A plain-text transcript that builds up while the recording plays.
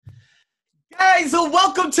Guys, so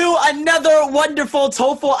welcome to another wonderful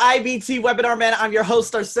TOEFL IBT webinar, man. I'm your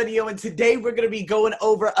host, Arsenio, and today we're going to be going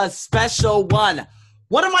over a special one.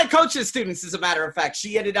 One of my coach's students, as a matter of fact,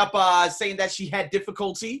 she ended up saying that she had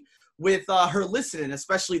difficulty with her listening,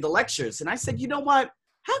 especially the lectures. And I said, you know what?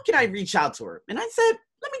 How can I reach out to her? And I said,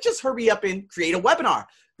 let me just hurry up and create a webinar.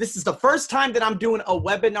 This is the first time that I'm doing a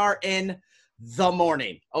webinar in the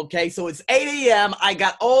morning. Okay, so it's 8 a.m. I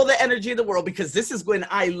got all the energy in the world because this is when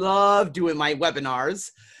I love doing my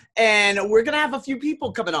webinars. And we're going to have a few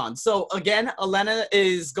people coming on. So again, Elena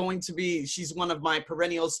is going to be, she's one of my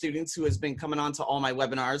perennial students who has been coming on to all my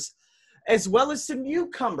webinars, as well as some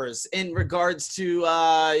newcomers in regards to,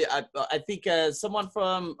 I think someone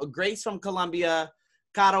from Grace from Colombia,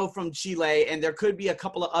 Caro from Chile, and there could be a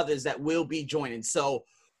couple of others that will be joining. So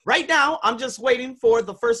right now, I'm just waiting for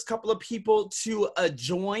the first couple of people to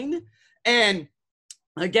join. And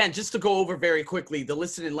again, just to go over very quickly, the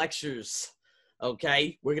listening lectures,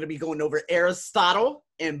 okay? We're going to be going over Aristotle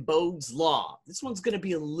and Bode's Law. This one's going to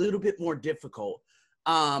be a little bit more difficult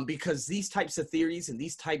because these types of theories and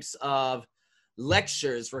these types of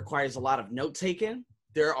lectures requires a lot of note-taking.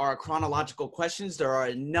 There are chronological questions. There are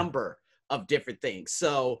a number of different things.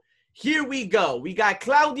 So here we go. We got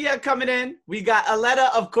Claudia coming in. We got Aletta.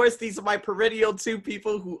 Of course, these are my perennial two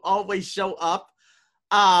people who always show up.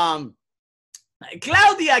 Claudia,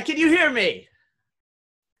 can you hear me?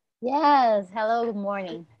 Yes. Hello. Good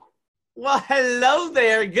morning. Well, hello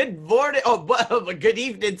there. Good morning. Oh, good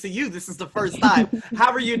evening to you. This is the first time.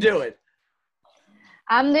 How are you doing?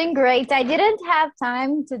 I'm doing great. I didn't have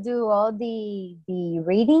time to do all the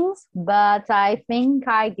readings, but I think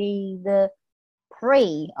I did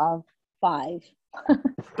 3 of 5.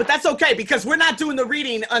 But that's okay because we're not doing the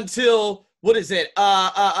reading until, what is it?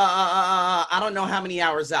 I don't know how many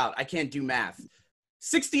hours out. I can't do math.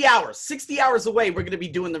 60 hours away. We're going to be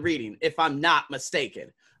doing the reading if I'm not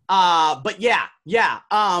mistaken. But yeah.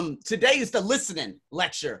 Today is the listening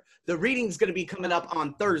lecture. The reading is going to be coming up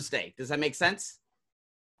on Thursday. Does that make sense?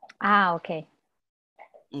 Okay.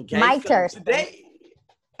 Okay. My so Thursday.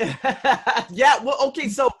 Today. Yeah. Well, okay.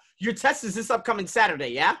 So your test is this upcoming Saturday,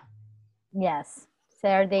 yeah? Yes.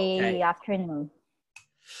 Saturday afternoon.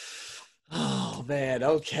 Oh, man.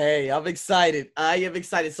 Okay. I'm excited. I am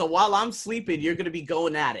excited. So while I'm sleeping, you're going to be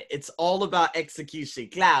going at it. It's all about execution,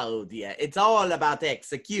 Claudia. It's all about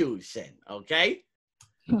execution. Okay.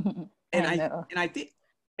 I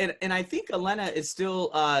think Elena is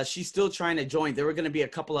still, she's still trying to join. There were going to be a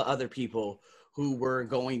couple of other people who were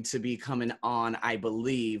going to be coming on, I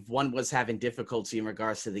believe. One was having difficulty in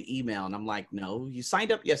regards to the email. And I'm like, no, you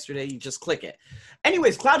signed up yesterday. You just click it.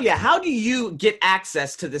 Anyways, Claudia, how do you get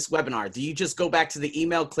access to this webinar? Do you just go back to the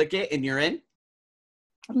email, click it, and you're in?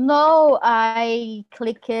 No, I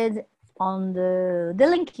clicked on the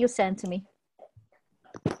link you sent to me.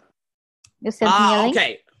 You sent me a link?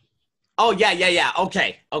 Okay. Oh, yeah.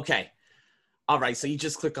 Okay. All right, so you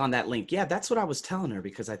just click on that link. Yeah, that's what I was telling her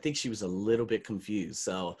because I think she was a little bit confused.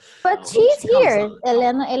 So, but she's here.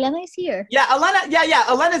 Elena is here. Yeah, Elena. Yeah,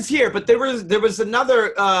 Elena's here. But there was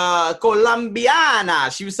another Colombiana.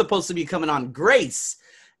 She was supposed to be coming on, Grace.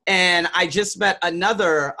 And I just met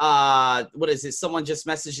another. What is it? Someone just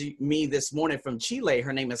messaged me this morning from Chile.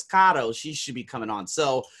 Her name is Caro. She should be coming on.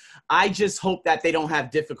 So I just hope that they don't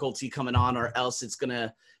have difficulty coming on, or else it's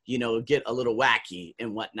gonna, get a little wacky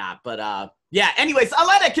and whatnot. But yeah. Anyways,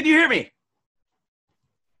 Elena, can you hear me?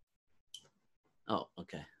 Oh,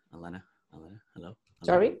 okay. Elena, hello.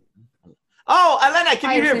 Sorry? Oh, Elena,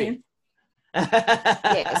 can you hear me?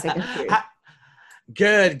 Yes, I can hear you.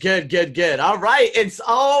 Good. All right. It's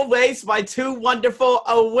always my two wonderful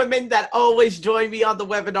women that always join me on the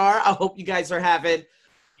webinar. I hope you guys are having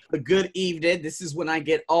a good evening. This is when I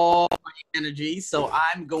get all my energy. So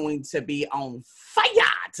I'm going to be on fire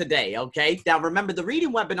today. Okay. Now, remember, the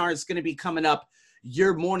reading webinar is going to be coming up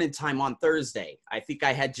your morning time on Thursday. I think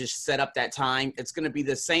I had just set up that time. It's going to be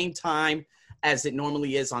the same time as it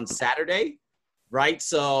normally is on Saturday. Right.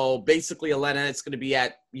 So basically, Elena, it's going to be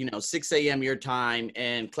at, 6 a.m. your time.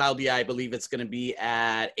 And Claudia, I believe it's going to be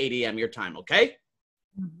at 8 a.m. your time. Okay.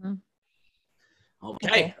 Mm-hmm.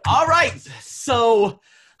 Okay. All right. So,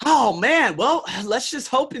 oh man. Well, let's just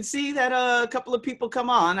hope and see that a couple of people come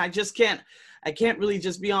on. I can't really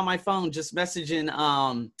just be on my phone, just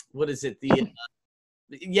messaging. What is it?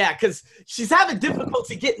 Yeah. Cause she's having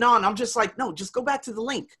difficulty getting on. I'm just like, no, just go back to the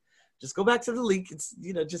link. Just go back to the link. It's,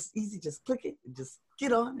 just easy. Just click it and just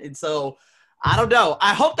get on. And so I don't know.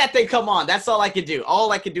 I hope that they come on. That's all I can do.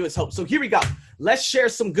 All I can do is hope. So here we go. Let's share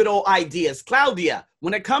some good old ideas. Claudia,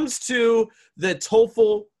 when it comes to the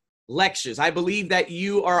TOEFL lectures, I believe that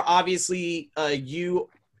you are obviously, you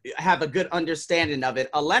have a good understanding of it.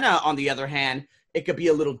 Elena, on the other hand, it could be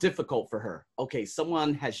a little difficult for her. Okay,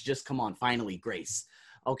 someone has just come on. Finally, Grace.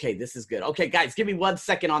 Okay, this is good. Okay, guys, give me 1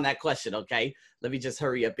 second on that question, okay? Let me just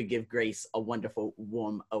hurry up and give Grace a wonderful,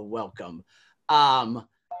 warm welcome.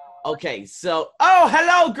 Okay, so, oh,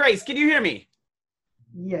 hello, Grace. Can you hear me?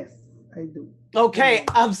 Yes, I do. Okay,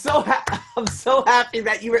 I'm so happy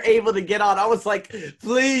that you were able to get on. I was like,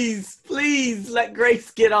 please let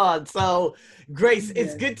Grace get on. So, Grace,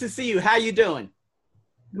 it's good to see you. How you doing?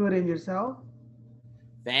 Good, and yourself?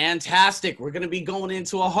 Fantastic. We're going to be going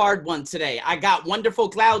into a hard one today. I got wonderful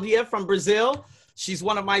Claudia from Brazil. She's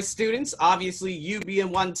one of my students, obviously you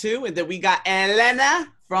being one too. And then we got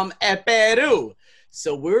Elena from Peru.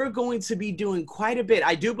 So we're going to be doing quite a bit.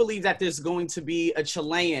 I do believe that there's going to be a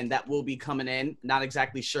Chilean that will be coming in. Not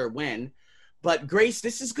exactly sure when. But Grace,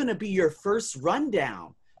 this is going to be your first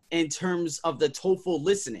rundown in terms of the TOEFL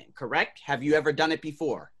listening, correct? Have you ever done it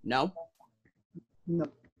before? No? No.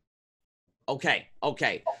 Okay.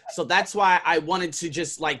 So that's why I wanted to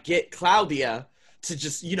just like get Claudia to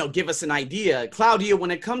just, give us an idea. Claudia,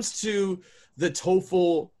 when it comes to the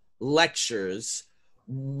TOEFL lectures,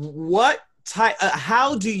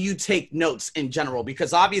 how do you take notes in general?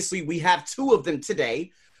 Because obviously we have 2 of them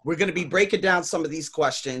today. We're going to be breaking down some of these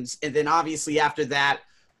questions. And then obviously after that,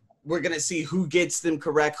 we're going to see who gets them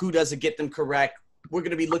correct, who doesn't get them correct. We're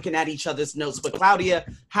going to be looking at each other's notes. But Claudia,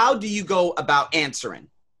 how do you go about answering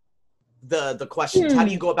the questions? How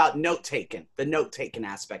do you go about the note-taking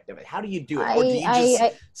aspect of it? How do you do it? Or do you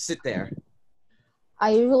just sit there?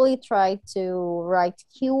 I usually try to write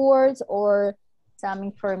keywords or some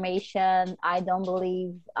information I don't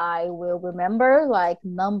believe I will remember, like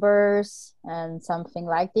numbers and something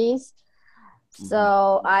like this.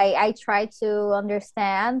 So I try to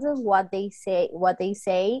understand what they say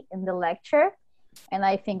in the lecture. And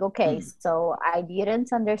I think, okay, so I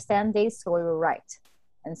didn't understand this, so we will write.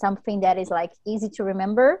 And something that is like easy to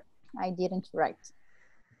remember, I didn't write.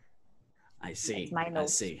 I see. That's my note. I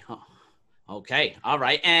see. Huh. Okay. All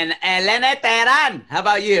right. And Elena Teran, how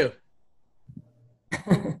about you?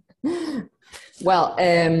 Well,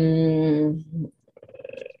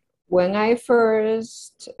 when I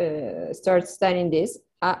first started studying this,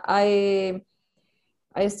 I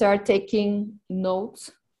started taking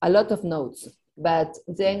notes, a lot of notes, but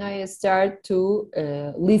then I start to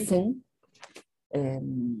listen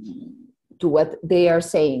to what they are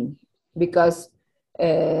saying, because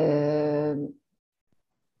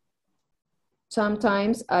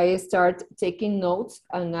sometimes I start taking notes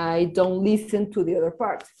and I don't listen to the other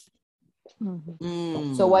part.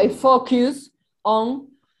 So I focus on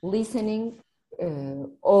listening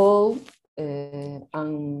all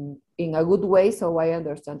and in a good way, so I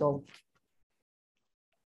understand all.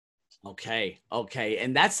 Okay.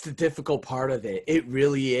 And that's the difficult part of it. It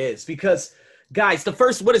really is. Because, guys,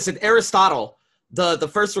 Aristotle, the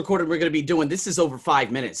first recording we're going to be doing, this is over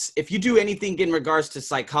 5 minutes. If you do anything in regards to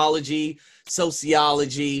psychology,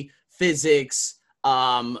 sociology, physics,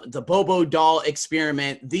 the Bobo doll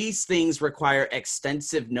experiment, these things require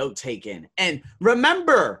extensive note-taking. And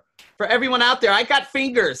remember, for everyone out there, I got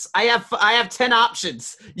fingers. I have 10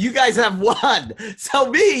 options. You guys have 1.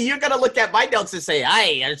 So you're going to look at my notes and say,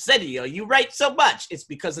 hey, Arsenio, you write so much. It's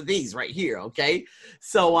because of these right here, okay?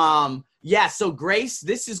 So, so Grace,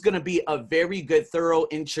 this is going to be a very good, thorough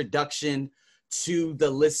introduction to the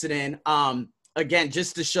listening. Again,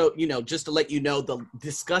 just to show, just to let you know, the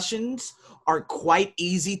discussions are quite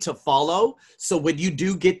easy to follow. So when you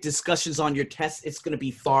do get discussions on your test, it's going to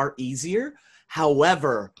be far easier.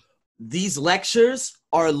 However, these lectures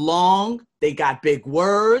are long. They got big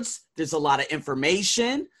words. There's a lot of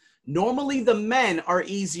information. Normally, the men are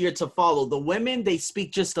easier to follow. The women, they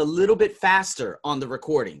speak just a little bit faster on the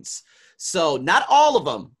recordings. So not all of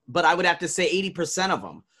them, but I would have to say 80% of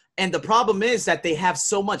them. And the problem is that they have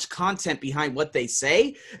so much content behind what they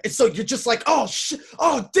say. And so you're just like, oh,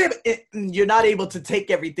 damn it. And you're not able to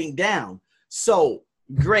take everything down. So,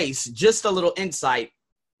 Grace, just a little insight.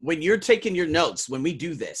 When you're taking your notes, when we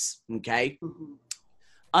do this, okay,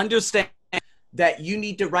 understand that you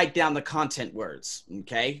need to write down the content words,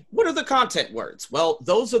 okay? What are the content words? Well,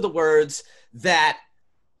 those are the words that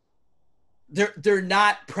they're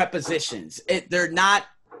not prepositions. They're not,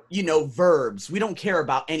 verbs. We don't care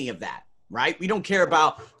about any of that, right? We don't care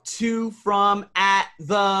about to, from, at,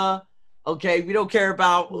 the, okay? We don't care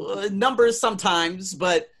about numbers sometimes,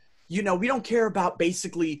 but, we don't care about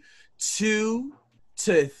basically 2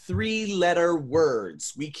 to 3-letter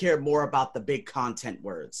words. We care more about the big content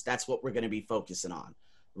words. That's what we're going to be focusing on,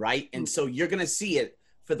 right? And so you're going to see it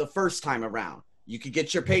for the first time around. You could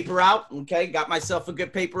get your paper out, okay? Got myself a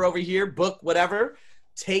good paper over here, book, whatever.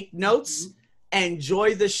 take notes,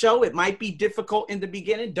 enjoy the show. It might be difficult in the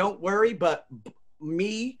beginning. Don't worry. But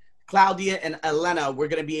me, Claudia, and Elena, we're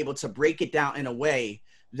going to be able to break it down in a way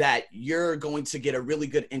that you're going to get a really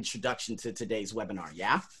good introduction to today's webinar.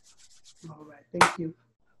 Yeah? All right. Thank you.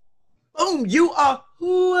 Boom. You are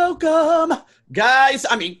welcome. Guys,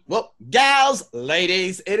 gals,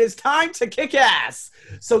 ladies, it is time to kick ass.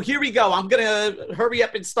 So here we go. I'm going to hurry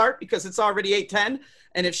up and start because it's already 8:10.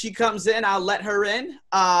 And if she comes in, I'll let her in,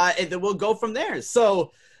 and then we'll go from there.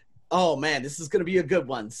 So, oh, man, this is going to be a good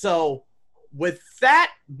one. So with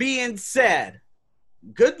that being said,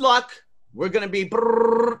 good luck. We're going to be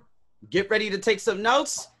get ready to take some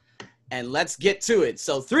notes, and let's get to it.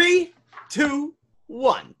 So 3, 2,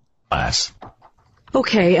 1. Class.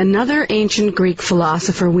 Okay, another ancient Greek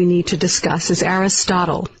philosopher we need to discuss is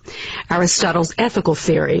Aristotle. Aristotle's ethical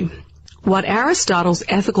theory. What Aristotle's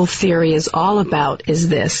ethical theory is all about is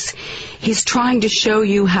this. He's trying to show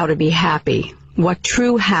you how to be happy, what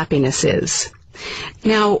true happiness is.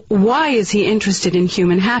 Now, why is he interested in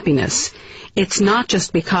human happiness? It's not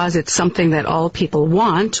just because it's something that all people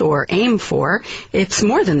want or aim for. It's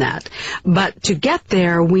more than that. But to get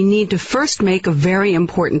there, we need to first make a very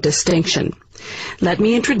important distinction. Let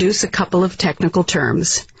me introduce a couple of technical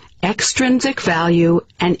terms: extrinsic value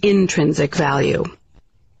and intrinsic value.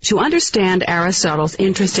 To understand Aristotle's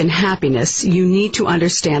interest in happiness, you need to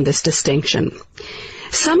understand this distinction.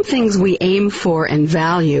 Some things we aim for and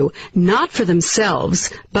value, not for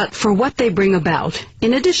themselves, but for what they bring about,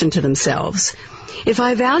 in addition to themselves. If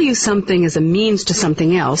I value something as a means to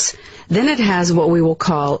something else, then it has what we will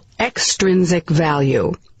call extrinsic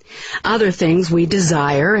value. Other things we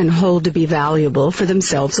desire and hold to be valuable for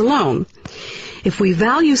themselves alone. If we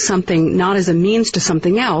value something not as a means to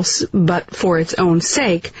something else, but for its own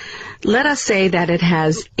sake, let us say that it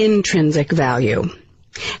has intrinsic value.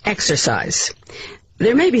 Exercise.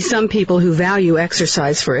 There may be some people who value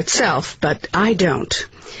exercise for itself, but I don't.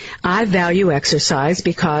 I value exercise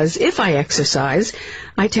because if I exercise,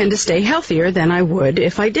 I tend to stay healthier than I would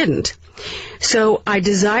if I didn't. So I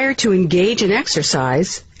desire to engage in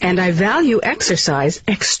exercise, and I value exercise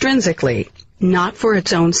extrinsically. Not for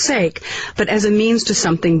its own sake, but as a means to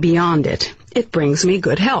something beyond it. It brings me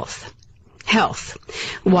good health. Health.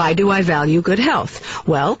 Why do I value good health?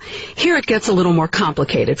 Well, here it gets a little more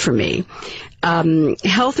complicated for me.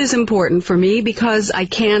 Health is important for me because I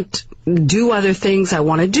can't do other things I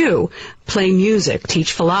want to do, play music,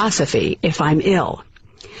 teach philosophy, if I'm ill.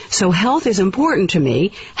 So health is important to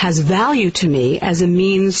me, has value to me as a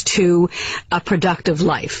means to a productive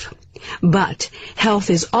life. But health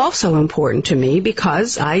is also important to me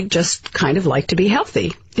because I just kind of like to be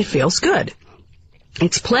healthy. It feels good.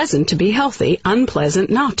 It's pleasant to be healthy, unpleasant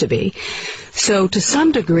not to be. So to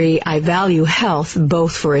some degree, I value health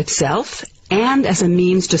both for itself and as a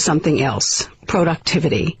means to something else,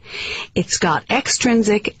 productivity. It's got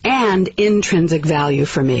extrinsic and intrinsic value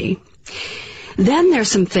for me. Then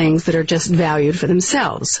there's some things that are just valued for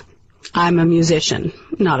themselves. I'm a musician,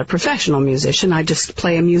 not a professional musician. I just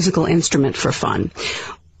play a musical instrument for fun.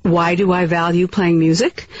 Why do I value playing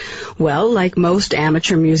music? Well, like most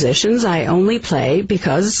amateur musicians, I only play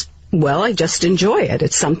because, well, I just enjoy it.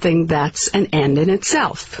 It's something that's an end in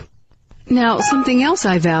itself. Now, something else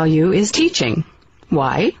I value is teaching.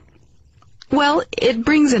 Why? Well, it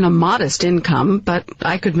brings in a modest income, but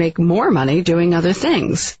I could make more money doing other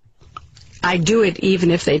things. I do it even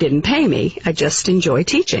if they didn't pay me. I just enjoy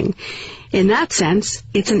teaching. In that sense,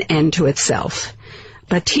 it's an end to itself.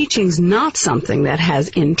 But teaching's not something that has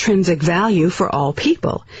intrinsic value for all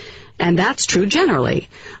people. And that's true generally.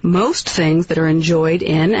 Most things that are enjoyed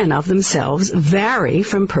in and of themselves vary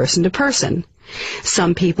from person to person.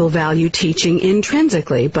 Some people value teaching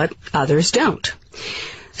intrinsically, but others don't.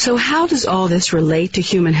 So how does all this relate to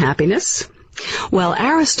human happiness? Well,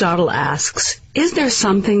 Aristotle asks, is there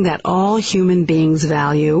something that all human beings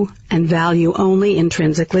value, and value only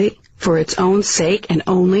intrinsically, for its own sake and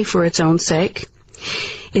only for its own sake?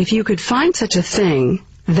 If you could find such a thing,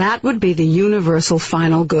 that would be the universal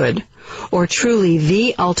final good, or truly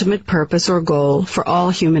the ultimate purpose or goal for all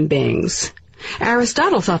human beings.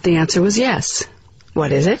 Aristotle thought the answer was yes.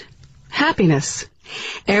 What is it? Happiness.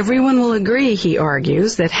 Everyone will agree, he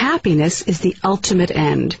argues, that happiness is the ultimate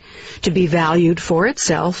end, to be valued for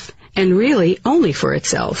itself, and really only for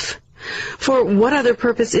itself. For what other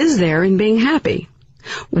purpose is there in being happy?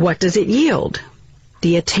 What does it yield?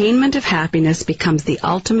 The attainment of happiness becomes the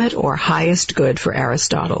ultimate or highest good for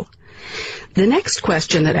Aristotle. The next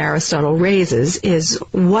question that Aristotle raises is,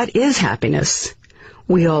 what is happiness?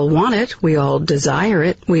 We all want it, we all desire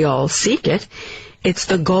it, we all seek it. It's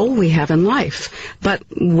the goal we have in life. But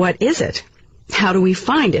what is it? How do we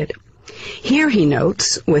find it? Here, he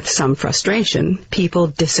notes, with some frustration, people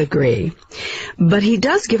disagree. But he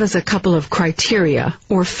does give us a couple of criteria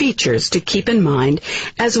or features to keep in mind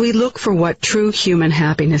as we look for what true human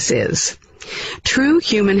happiness is. True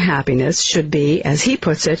human happiness should be, as he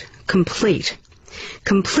puts it, complete.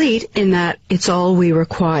 Complete in that it's all we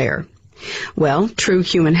require. Well, true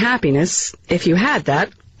human happiness, if you had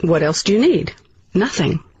that, what else do you need?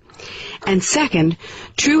 Nothing. And second,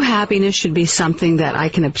 true happiness should be something that I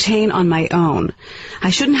can obtain on my own.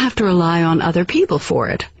 I shouldn't have to rely on other people for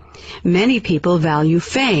it. Many people value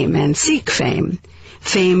fame and seek fame.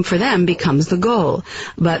 Fame for them becomes the goal.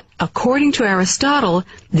 But according to Aristotle,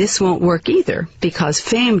 this won't work either, because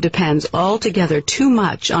fame depends altogether too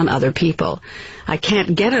much on other people. I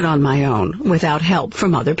can't get it on my own without help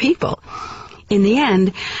from other people. In the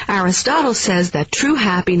end, Aristotle says that true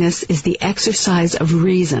happiness is the exercise of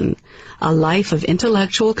reason, a life of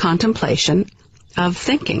intellectual contemplation, of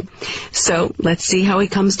thinking. So let's see how he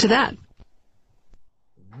comes to that.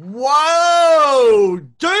 Whoa!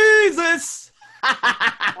 Jesus!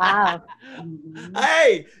 Wow.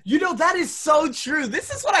 Hey, you know, that is so true.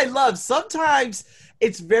 This is what I love. Sometimes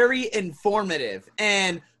it's very informative.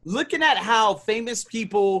 And looking at how famous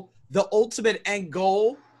people, the ultimate end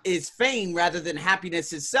goal is fame rather than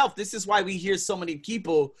happiness itself. This is why we hear so many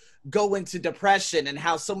people go into depression and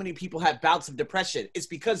how so many people have bouts of depression. It's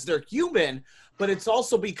because they're human, but it's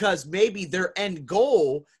also because maybe their end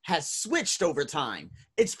goal has switched over time.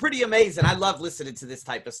 It's pretty amazing. I love listening to this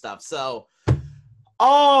type of stuff. So,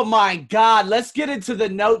 oh my God, let's get into the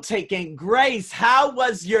note taking. Grace, how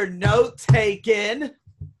was your note taking?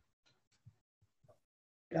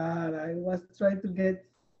 God, I was trying to get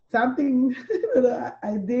something that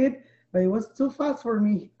I did, but it was too fast for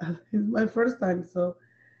me. It's my first time, so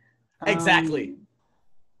exactly.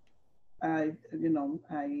 I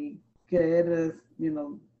get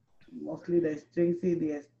mostly the stringy,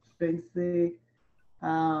 the expensive.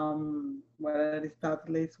 What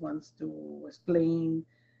Aristotle wants to explain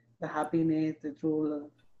the happiness, the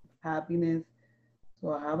true happiness.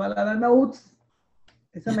 So I have a lot of notes.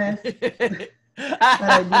 It's a mess, but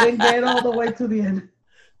I didn't get all the way to the end.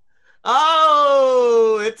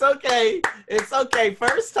 Oh, it's okay. It's okay.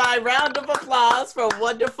 First time, round of applause for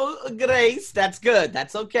wonderful Grace. That's good.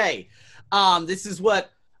 That's okay. This is what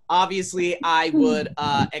obviously I would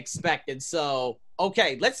expect. And so,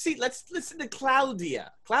 okay, let's see. Let's listen to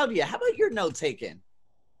Claudia. Claudia, how about your note taking?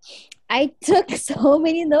 I took so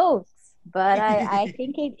many notes, but I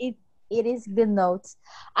think it is good notes.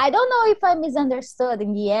 I don't know if I misunderstood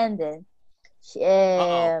in the ending.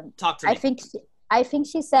 Talk to me. I think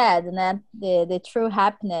she said that the true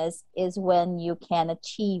happiness is when you can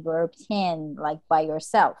achieve or obtain like by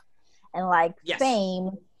yourself. And like yes.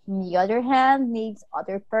 Fame, on the other hand, needs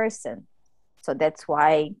other person. So that's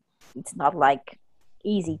why it's not like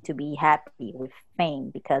easy to be happy with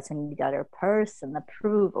fame, because you need the other person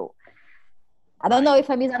approval. I don't know if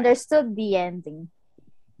I misunderstood the ending,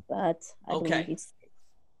 but I believe it's.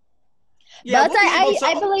 Yeah, but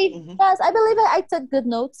I believe yes, I believe I took good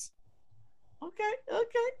notes. Okay.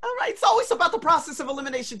 All right. It's always about the process of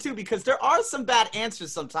elimination, too, because there are some bad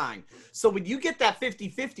answers sometimes. So when you get that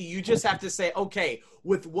 50-50, you just have to say, okay,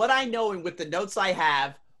 with what I know and with the notes I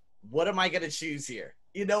have, what am I going to choose here?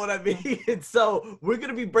 You know what I mean? And so we're going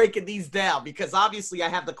to be breaking these down because obviously I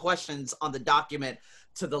have the questions on the document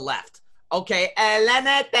to the left. Okay.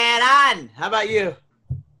 Elena Teran, how about you?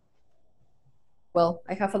 Well,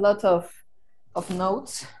 I have a lot of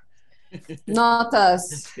notes. Not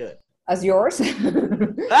as good as yours.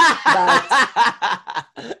 But,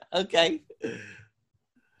 okay.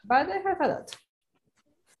 But I have a lot.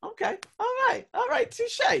 Okay. All right.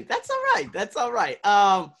 Touche. That's all right.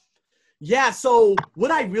 Yeah. So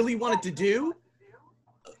what I really wanted to do,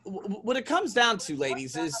 what it comes down to,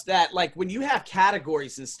 ladies, is that like when you have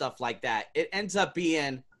categories and stuff like that, it ends up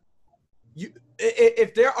being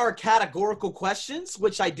if there are categorical questions,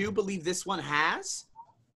 which I do believe this one has.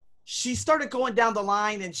 She started going down the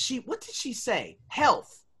line and what did she say?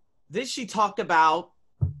 Health. Then she talked about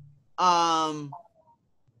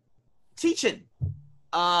teaching,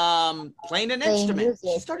 playing an instrument.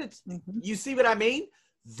 She started, you see what I mean?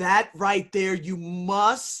 That right there, you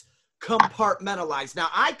must compartmentalize. Now,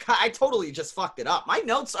 I totally just fucked it up. My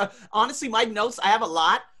notes are, honestly, I have a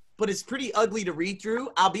lot, but it's pretty ugly to read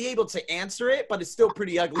through. I'll be able to answer it, but it's still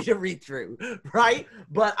pretty ugly to read through, right?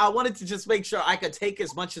 But I wanted to just make sure I could take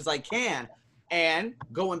as much as I can. And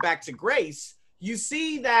going back to Grace, you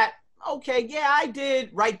see that, okay, yeah, I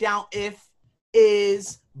did write down if,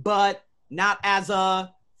 is, but, not as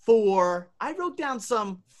a, for. I wrote down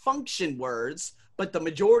some function words, but the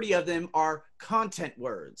majority of them are content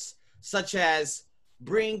words, such as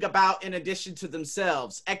bring about in addition to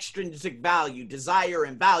themselves, extrinsic value, desire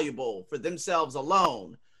and valuable for themselves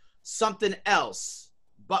alone, something else,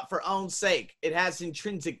 but for own sake, it has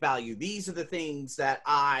intrinsic value. These are the things that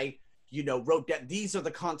I, wrote down. These are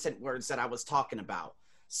the content words that I was talking about.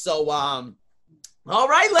 So, all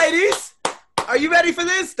right, ladies, are you ready for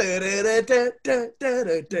this?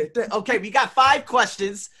 Okay, we got 5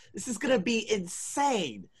 questions. This is going to be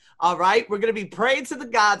insane. All right, we're going to be praying to the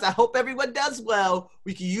gods. I hope everyone does well.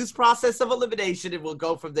 We can use process of elimination and we'll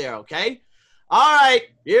go from there, okay? All right,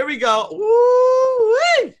 here we go.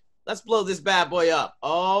 Woo-wee. Let's blow this bad boy up.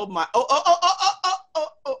 Oh, my.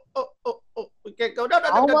 We can't go. No.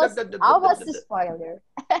 Almost a spoiler.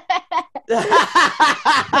 I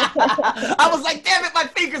was like, damn it, my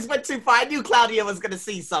fingers went too far. I knew Claudia was going to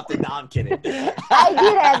see something. No, I'm kidding.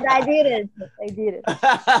 I did it.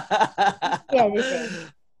 Yeah,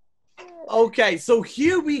 okay, so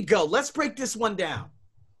here we go. Let's break this one down.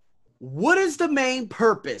 What is the main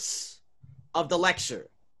purpose of the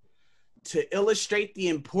lecture? To illustrate the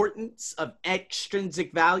importance of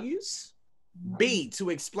extrinsic values. B, to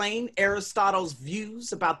explain Aristotle's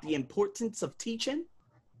views about the importance of teaching.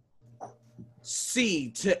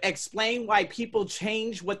 C, to explain why people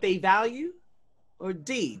change what they value. Or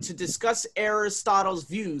D, to discuss Aristotle's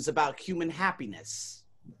views about human happiness.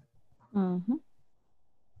 Mm-hmm.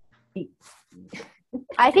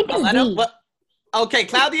 I think it's Elena, D. Okay,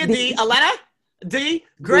 Claudia, D. Elena, D.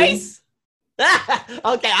 Grace?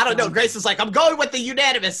 Okay, I don't know. Grace was like, I'm going with the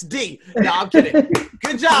unanimous D. No, I'm kidding.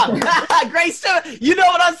 Good job. Grace, you know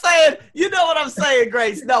what I'm saying? You know what I'm saying,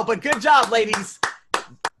 Grace. No, but good job, ladies.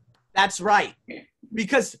 That's right.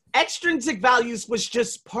 Because extrinsic values was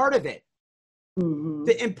just part of it. Mm-hmm.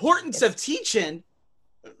 The importance of teaching,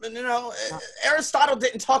 Aristotle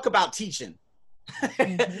didn't talk about teaching.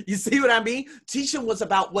 Mm-hmm. You see what I mean? Teaching was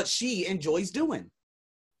about what she enjoys doing.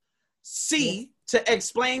 C, to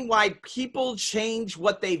explain why people change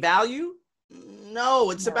what they value. No,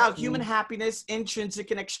 it's about human happiness, intrinsic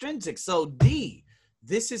and extrinsic. So D,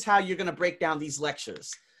 this is how you're going to break down these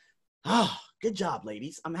lectures. Oh, good job,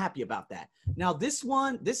 ladies. I'm happy about that. Now this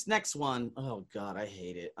next one, oh God, I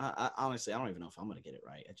hate it. I honestly, I don't even know if I'm going to get it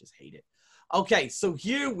right. I just hate it. Okay, so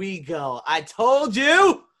here we go. I told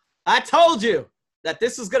you that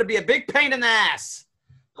this was going to be a big pain in the ass.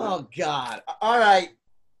 Oh God. All right.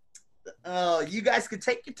 You guys can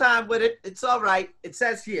take your time with it. It's all right. It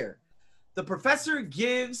says here, the professor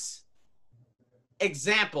gives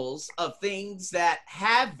examples of things that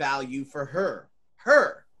have value for her.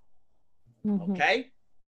 Mm-hmm. Okay.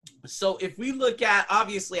 So if we look at,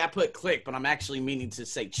 obviously I put click, but I'm actually meaning to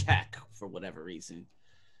say check for whatever reason.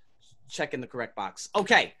 Check in the correct box.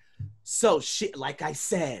 Okay. So she, like I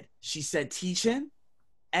said, she said teaching,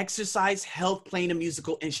 exercise, health, playing a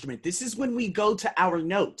musical instrument. This is when we go to our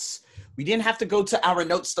notes. We didn't have to go to our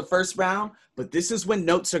notes the first round, but this is when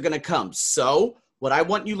notes are going to come. So what I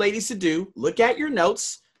want you ladies to do, look at your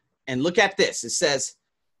notes and look at this. It says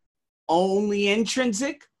only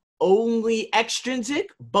intrinsic, only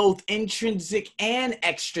extrinsic, both intrinsic and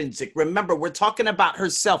extrinsic. Remember, we're talking about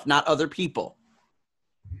herself, not other people.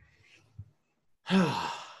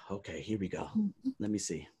 Okay, here we go. Let me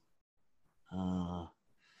see. Oh,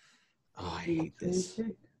 I hate this.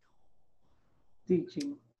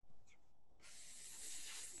 Teaching.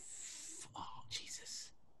 Oh,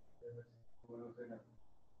 Jesus.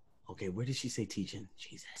 Okay, where did she say teaching?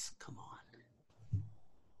 Jesus, come on.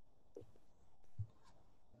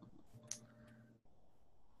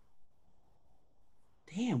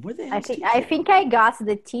 Damn, where the hell? I think I got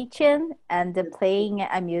the teaching and the playing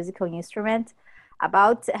a musical instrument.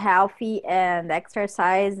 About healthy and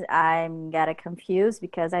exercise, I'm getting confused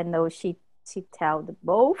because I know she told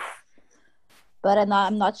both, but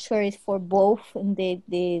I'm not sure it's for both in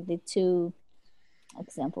the two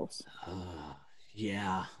examples.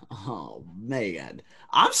 Yeah. Oh man,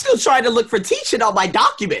 I'm still trying to look for teaching on my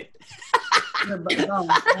document. I'm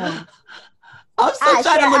still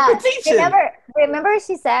trying to look for teaching. Remember,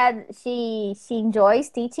 she said she enjoys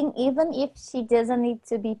teaching even if she doesn't need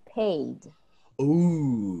to be paid.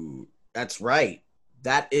 Ooh, that's right.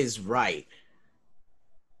 That is right.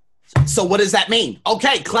 So what does that mean?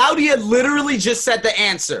 Okay, Claudia literally just said the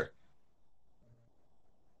answer.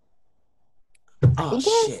 Oh,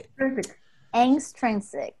 shit.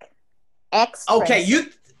 Extrinsic. Okay,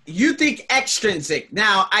 you think extrinsic.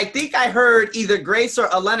 Now, I think I heard either Grace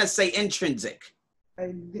or Elena say intrinsic.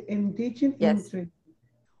 In teaching, yes. Intrinsic.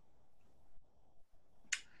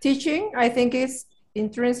 Teaching, I think, is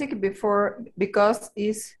intrinsic because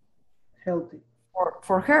it's healthy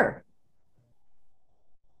for her.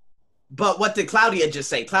 But what did Claudia just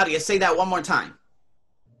say? Claudia, say that one more time.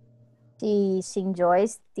 She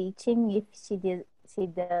enjoys teaching if she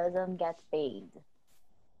doesn't get paid.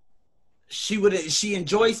 She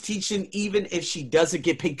enjoys teaching even if she doesn't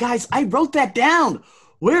get paid. Guys, I wrote that down.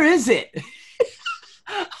 Where is it?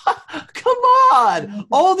 Come on.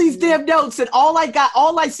 All these damn notes, and all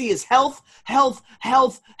I see is health, health,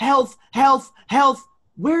 health, health, health, health.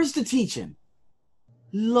 Where's the teaching?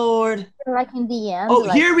 Lord. Like in the end. Oh,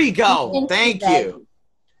 like, here we go. Thank you.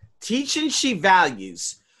 Teaching she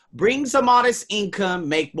values. Brings a modest income,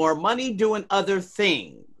 make more money doing other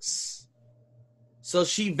things. So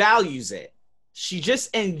she values it. She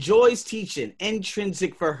just enjoys teaching.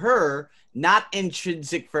 Intrinsic for her, not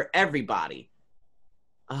intrinsic for everybody.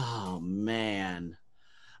 Oh, man.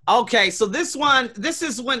 Okay, so this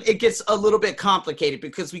is when it gets a little bit complicated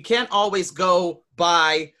because we can't always go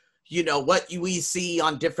by, what we see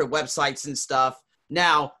on different websites and stuff.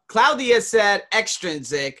 Now, Claudia said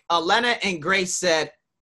extrinsic. Elena and Grace said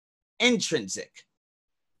intrinsic.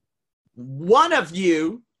 One of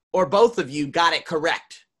you or both of you got it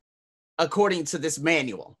correct according to this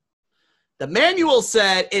manual. The manual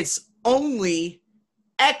said it's only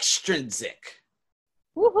extrinsic.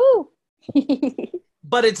 Woohoo!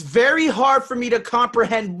 But it's very hard for me to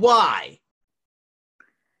comprehend why.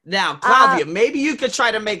 Now, Claudia, maybe you could try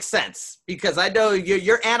to make sense because I know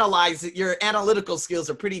your analytical skills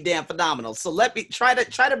are pretty damn phenomenal. So let me try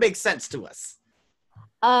to make sense to us.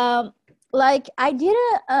 Like I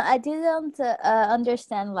didn't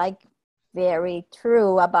understand like very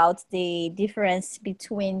true about the difference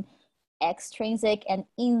between extrinsic and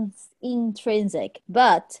intrinsic,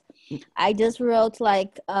 but I just wrote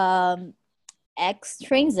like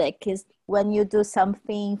extrinsic is when you do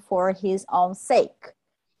something for his own sake,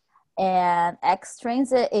 and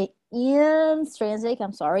intrinsic,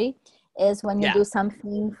 I'm sorry, is when you do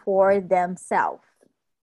something for themselves.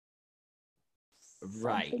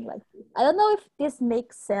 Right. Like I don't know if this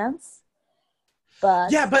makes sense,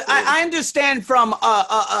 but I understand from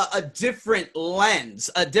a different lens.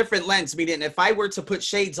 Meaning, if I were to put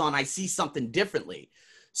shades on, I see something differently.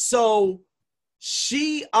 So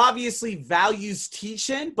she obviously values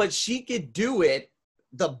teaching, but she could do it.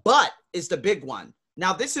 The but is the big one.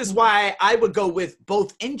 Now, this is why I would go with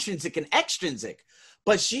both intrinsic and extrinsic.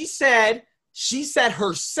 But she said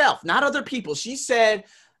herself, not other people. She said,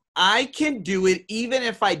 I can do it even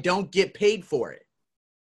if I don't get paid for it.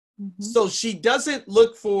 Mm-hmm. So she doesn't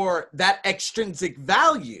look for that extrinsic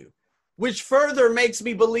value, which further makes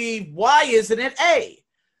me believe, why isn't it A?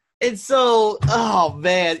 And so, oh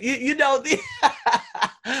man,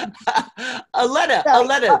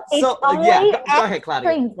 Aletta. So go ahead,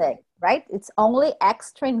 Claudia. Extrinsic, right? It's only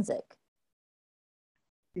extrinsic.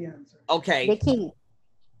 The answer. Okay. The key.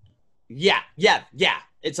 Yeah.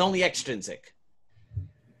 It's only extrinsic.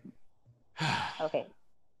 Okay.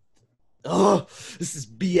 Oh, this is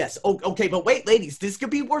BS. Okay, but wait, ladies, this could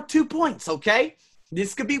be worth 2 points, okay?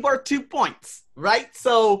 This could be worth 2 points, right?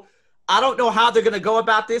 So I don't know how they're going to go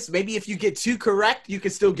about this. Maybe if you get 2 correct, you can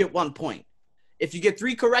still get 1 point. If you get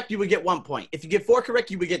 3 correct, you would get 1 point. If you get 4 correct,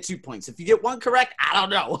 you would get 2 points. If you get 1 correct, I don't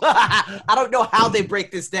know. I don't know how they break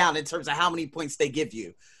this down in terms of how many points they give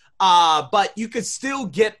you. But you could still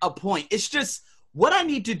get a point. It's just what I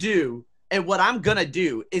need to do and what I'm going to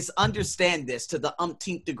do is understand this to the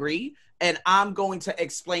umpteenth degree. And I'm going to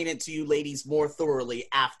explain it to you ladies more thoroughly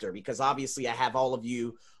after, because obviously I have all of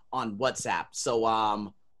you on WhatsApp.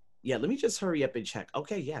 So, yeah, let me just hurry up and check.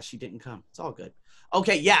 Okay, yeah, she didn't come. It's all good.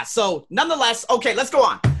 Okay, yeah, so nonetheless, okay, let's go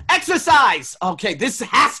on. Exercise. Okay, this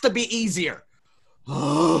has to be easier.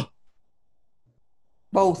 Both.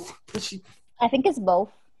 I think it's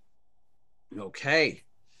both. Okay.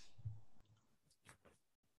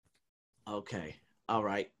 Okay, all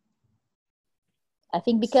right. I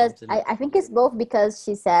think I think it's both because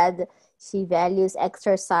she said she values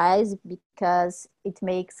exercise because it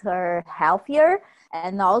makes her healthier,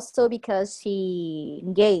 and also because she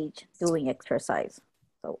engaged doing exercise.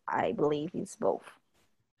 So I believe it's both.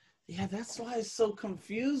 Yeah, that's why it's so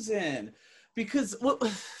confusing. Because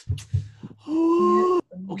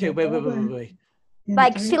okay, wait.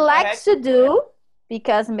 Like she likes to do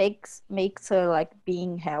because makes her like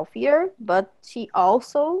being healthier, but she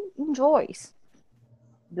also enjoys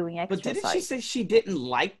doing exercise. But didn't she say she didn't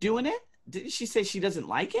like doing it? Didn't she say she doesn't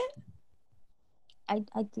like it? I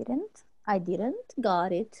didn't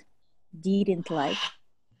got it. Didn't like.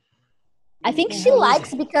 I think she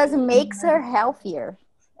likes because it makes her healthier.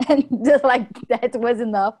 And just like that was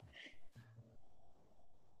enough.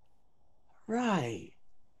 Right.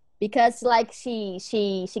 Because like she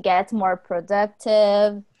gets more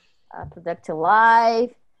productive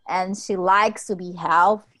life, and she likes to be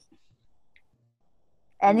healthy.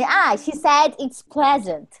 And she said it's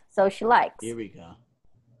pleasant, so she likes. Here we go.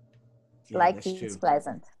 She likes it's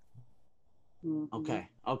pleasant. Okay.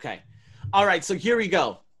 All right, so here we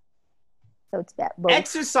go. So it's that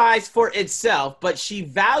exercise for itself, but she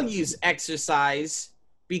values exercise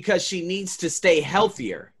because she needs to stay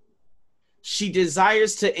healthier. She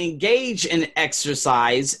desires to engage in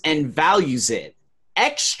exercise and values it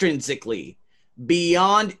extrinsically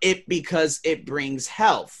beyond it because it brings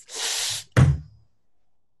health.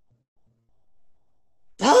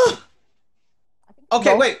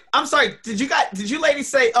 Okay, wait. I'm sorry. Did you ladies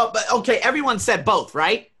say? Oh, but okay. Everyone said both,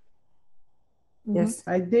 right? Yes.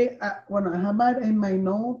 I did. Well, I have in my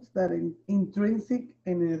notes that intrinsic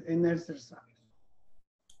and exercise.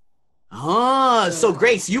 So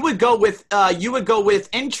Grace, you would go with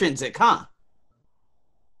intrinsic, huh?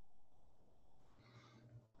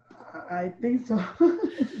 I think so.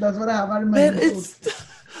 That's what I have in my notes.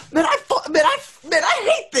 I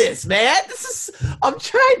hate this, man. I'm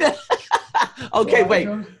trying to. Okay, wait.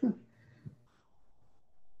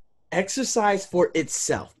 Exercise for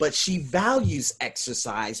itself, but she values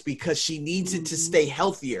exercise because she needs it to stay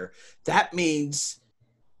healthier. That means,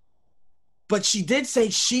 but she did say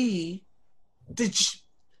she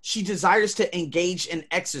desires to engage in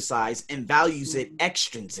exercise and values it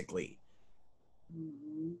extrinsically.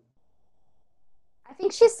 I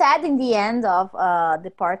think she said in the end of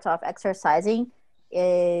the part of exercising,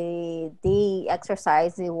 the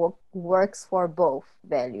exercise works for both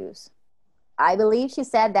values. I believe she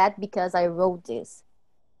said that because I wrote this.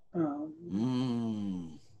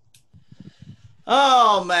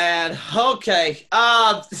 Oh man. Okay.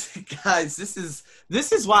 Guys, this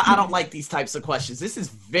is why I don't like these types of questions. This is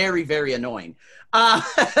very, very annoying.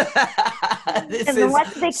 What's the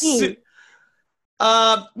key?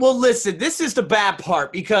 Well, listen, this is the bad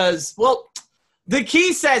part because, well, the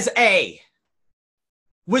key says A,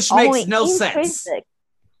 which makes no sense.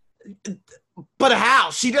 But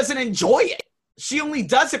how? She doesn't enjoy it. She only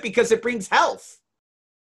does it because it brings health.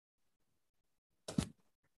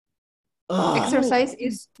 Exercise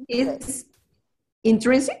is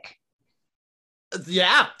intrinsic?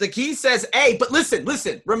 Yeah, the key says A, but listen,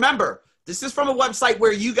 remember, this is from a website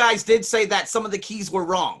where you guys did say that some of the keys were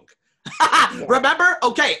wrong. Remember?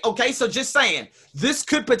 Okay, so just saying, this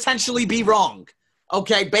could potentially be wrong,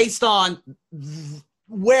 okay, based on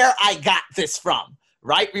where I got this from,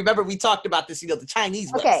 right? Remember, we talked about this, the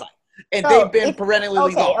Chinese website, and so they've been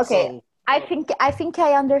perennially wrong. Okay, so. I think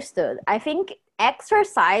I understood. I think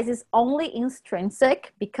exercise is only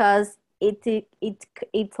intrinsic because it's a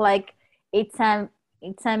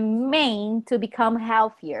mean to become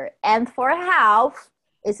healthier, and for health,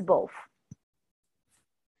 it's both.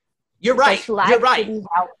 You're right.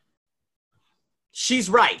 She's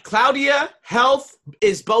right. Claudia, health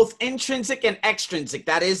is both intrinsic and extrinsic.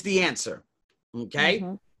 That is the answer. Okay?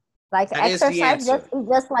 Mm-hmm. Like that exercise is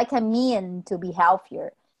just like a mean to be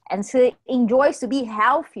healthier. And she enjoys to be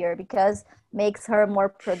healthier because makes her more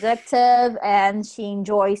productive, and she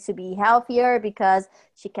enjoys to be healthier because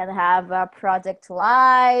she can have a project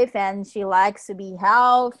life and she likes to be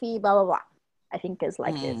healthy, blah, blah, blah. I think it's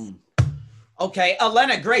like this. Okay,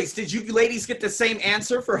 Elena, Grace, did you ladies get the same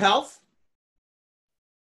answer for health?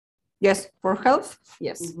 Yes, for health,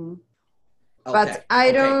 yes. Okay. But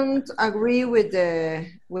I don't agree with the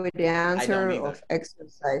answer of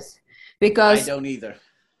exercise because I don't either.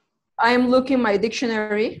 I'm looking my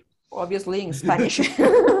dictionary, obviously in Spanish. She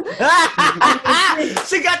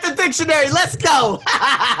got the dictionary. Let's go.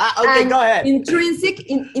 Okay, go ahead.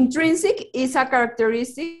 Intrinsic is a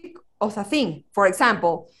characteristic of a thing. For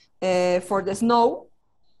example, for the snow,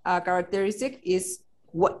 a characteristic is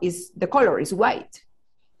what is the color is white.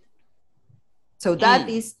 So that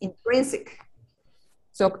is intrinsic.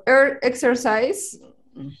 So exercise,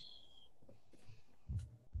 I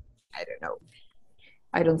don't know.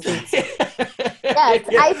 I don't think so. Yes,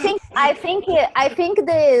 I think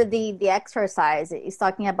the exercise is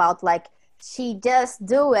talking about like she just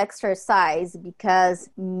do exercise because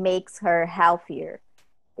makes her healthier.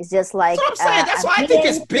 It's just like that's what I'm saying. That's why I think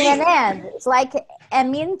it's big. An end. It's like a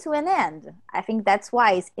mean to an end. I think that's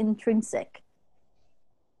why it's intrinsic.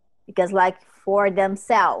 Because like for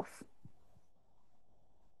themselves.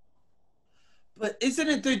 But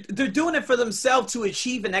isn't it they're doing it for themselves to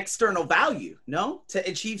achieve an external value, no? To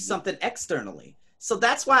achieve something externally. So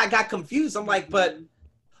that's why I got confused. I'm like, but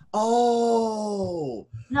no,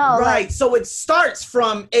 right. Like, so it starts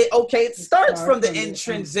from it starts from the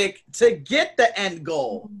intrinsic to get the end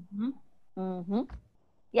goal. Mm-hmm. Mm-hmm.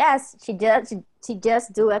 Yes, she she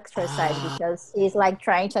just do exercise because she's like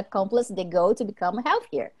trying to accomplish the goal to become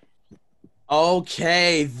healthier.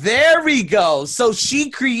 Okay, there we go. So she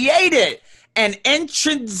created an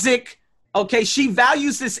intrinsic, okay, she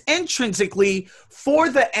values this intrinsically for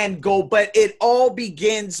the end goal, but it all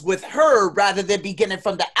begins with her rather than beginning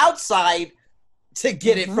from the outside to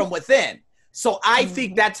get it from within. So I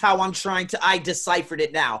think that's how I deciphered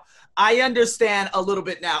it now. I understand a little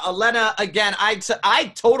bit now. Elena, again,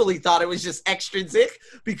 I totally thought it was just extrinsic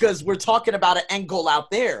because we're talking about an end goal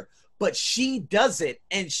out there. But she does it,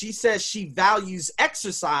 and she says she values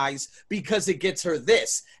exercise because it gets her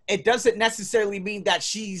this. It doesn't necessarily mean that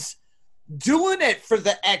she's doing it for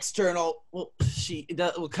the external. Well, she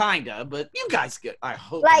does, well, kinda, but you guys get. I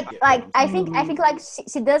hope. I think like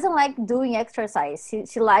she doesn't like doing exercise.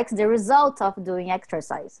 She likes the result of doing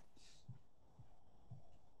exercise.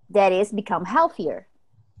 That is, become healthier.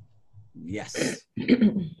 Yes.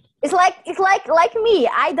 It's like me.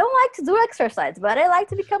 I don't like to do exercise, but I like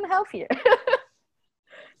to become healthier.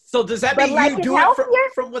 So does that mean you do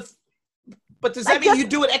it from with? But does that mean you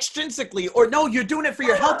do it extrinsically, or no? You're doing it for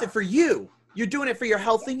your health and for you. You're doing it for your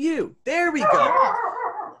health and you. There we go. Yeah.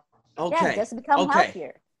 Okay. Yeah, just become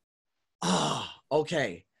healthier. Oh,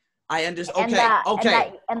 okay. I understand.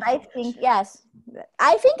 Okay. And I think yes,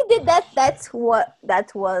 I think that's what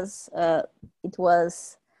that was. It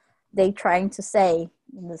was they trying to say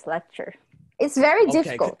in this lecture. It's very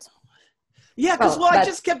difficult. Yeah, because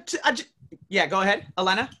yeah, go ahead,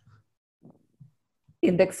 Elena.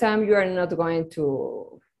 In the exam, you are not going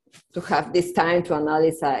to have this time to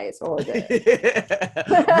analyze all the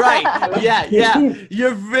right. Yeah.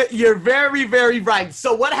 You're very, very right.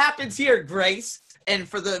 So what happens here, Grace, and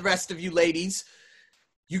for the rest of you ladies,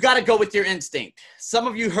 you got to go with your instinct. Some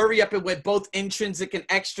of you hurry up and with both intrinsic and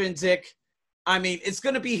extrinsic. I mean, it's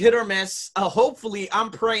going to be hit or miss. Hopefully, I'm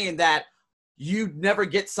praying that you never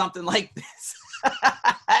get something like this,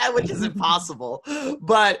 which is impossible.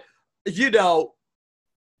 But,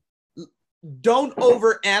 don't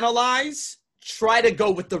overanalyze. Try to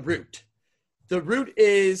go with the root. The root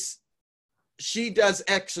is she does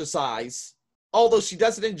exercise. Although she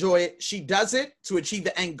doesn't enjoy it, she does it to achieve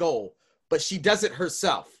the end goal. But she does it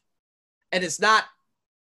herself. And it's not,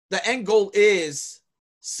 the end goal is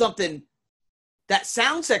something that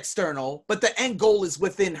sounds external, but the end goal is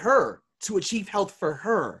within her to achieve health for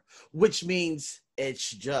her, which means it's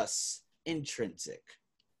just intrinsic.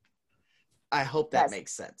 I hope that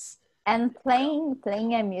makes sense. And playing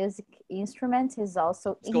a music instrument is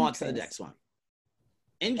also Let's go on to the next one.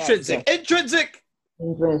 Intrinsic. Yes.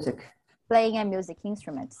 Intrinsic. Playing a music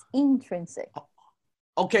instrument. Intrinsic.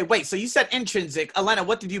 Okay, wait. So you said intrinsic. Elena,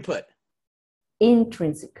 what did you put?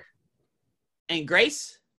 Intrinsic. And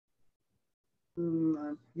Grace?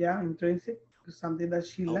 Yeah, intrinsic. Something that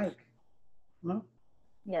she like. No?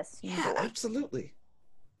 Yes. Yeah, absolutely.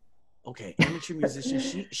 Okay, amateur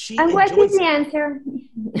musician. She and what is the answer?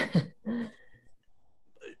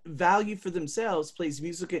 Value for themselves, plays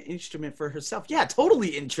musical instrument for herself. Yeah,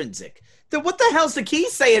 totally intrinsic. Then what the hell's the key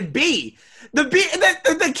saying? B. The key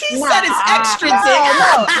said it's extrinsic.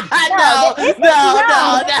 No.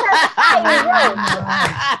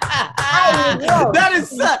 That is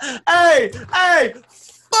hey,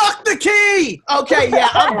 fuck the key. Okay, yeah,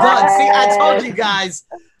 I'm done. See, I told you guys.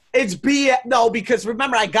 It's B. No, because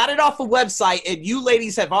remember, I got it off a website, and you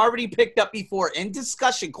ladies have already picked up before in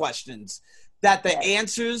discussion questions that the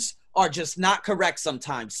answers are just not correct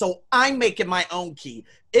sometimes. So I'm making my own key.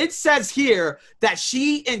 It says here that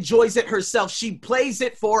she enjoys it herself. She plays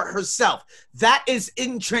it for herself. That is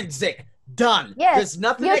intrinsic. Done. Yes. There's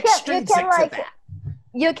nothing extrinsic to that.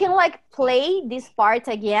 You can play this part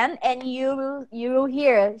again, and you will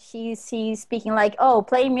hear she's speaking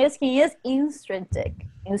playing music is intrinsic.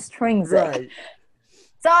 Right.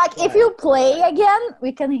 So if you play again,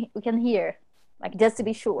 we can hear, just to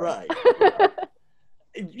be sure. Right.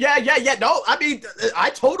 Yeah. No, I mean, I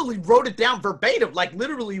totally wrote it down verbatim,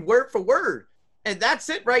 literally word for word, and that's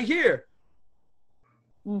it right here.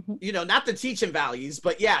 Mm-hmm. Not the teaching values,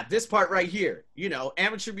 but yeah, this part right here.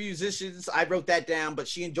 Amateur musicians, I wrote that down, but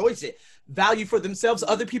she enjoys it. Value for themselves.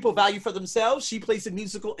 Other people value for themselves. She plays a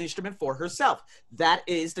musical instrument for herself. That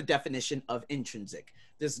is the definition of intrinsic.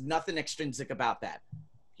 There's nothing extrinsic about that.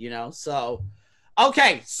 So,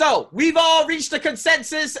 okay. So we've all reached a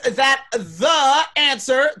consensus that the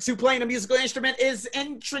answer to playing a musical instrument is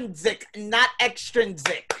intrinsic, not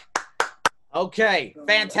extrinsic. Okay,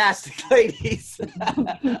 fantastic, ladies.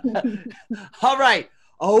 All right.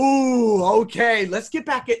 Oh, okay. Let's get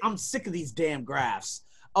back in. I'm sick of these damn graphs.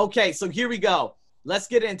 Okay, so here we go. Let's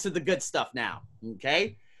get into the good stuff now.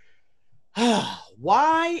 Okay.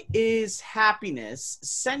 Why is happiness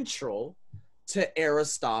central to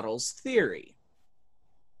Aristotle's theory?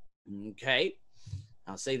 Okay,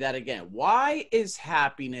 I'll say that again. Why is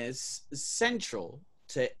happiness central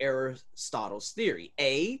to Aristotle's theory?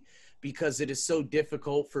 A, because it is so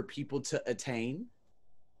difficult for people to attain.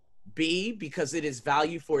 B, because it is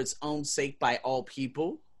valued for its own sake by all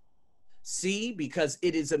people. C, because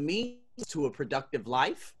it is a means to a productive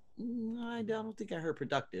life. I don't think I heard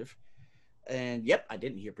productive. And yep, I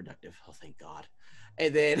didn't hear productive. Oh, thank God.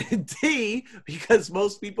 And then D, because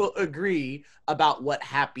most people agree about what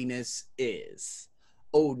happiness is.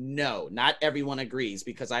 Oh no, not everyone agrees,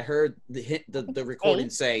 because I heard the recording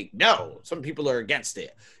say no. Some people are against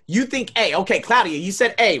it. You think A? Okay, Claudia, you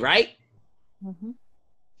said A, right? Mm-hmm.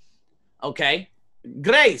 Okay,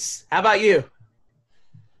 Grace, how about you?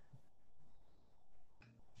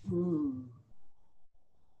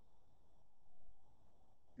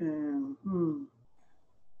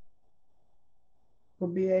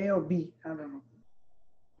 Could be A or B. I don't know.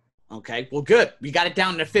 Okay, well, good. We got it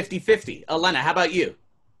down to 50-50. Elena, how about you?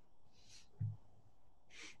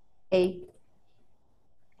 A.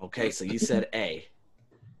 Okay, so you said A.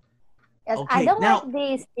 Yes, Okay, I don't now,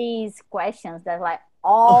 like these questions that like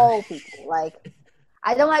all people like.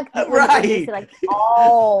 I don't like people right. Say, like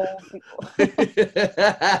all people because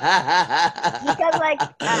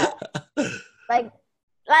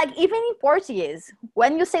like even in Portuguese,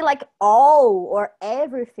 when you say like all or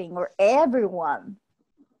everything or everyone,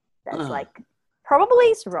 that's like probably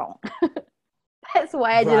it's wrong. That's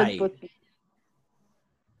why I didn't put B.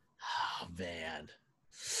 Oh man.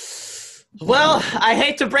 Well, I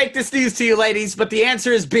hate to break this news to you, ladies, but the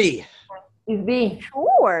answer is B. Is B.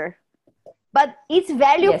 Sure. But it's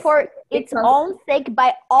valued for its own sake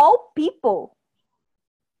by all people.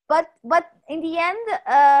 But in the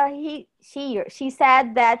end, she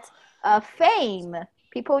said that fame,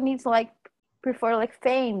 people need to like prefer like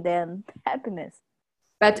fame than happiness.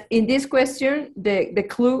 But in this question, the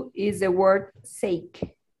clue is the word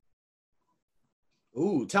sake.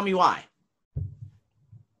 Ooh, tell me why.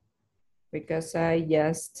 Because I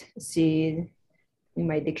just see it in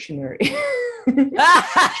my dictionary.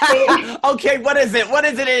 Okay, what is it? What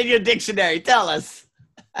is it in your dictionary? Tell us.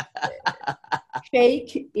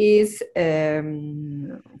 Shake is,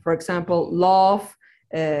 for example, love,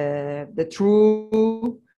 the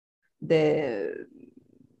true,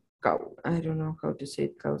 I don't know how to say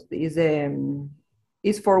it.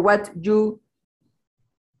 Is for what you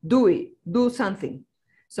do something.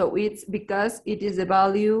 So it's because it is a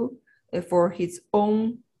value for his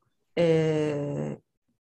own.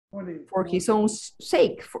 For his own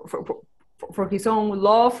sake, for his own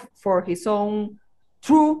love, for his own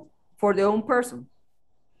true, for the own person.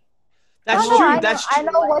 That's true. I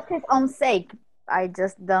know what his own sake. I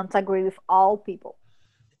just don't agree with all people.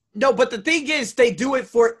 No, but the thing is, they do it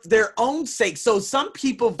for their own sake. So some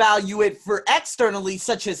people value it for externally,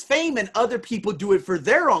 such as fame, and other people do it for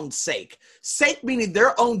their own sake. Sake meaning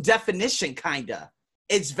their own definition, kinda.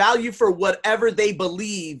 It's value for whatever they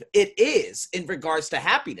believe it is in regards to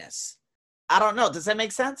happiness. I don't know. Does that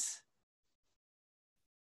make sense?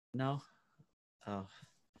 No? Oh.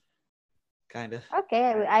 Kind of.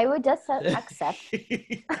 Okay, I would just accept.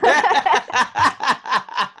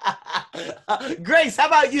 Grace, how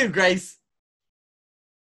about you, Grace?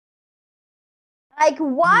 Like,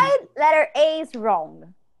 why letter A is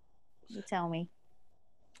wrong? You tell me.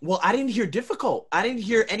 Well, I didn't hear difficult. I didn't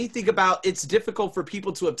hear anything about it's difficult for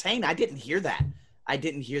people to obtain. I didn't hear that.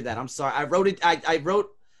 I'm sorry. I wrote it. I wrote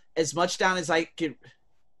as much down as I could.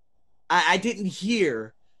 I didn't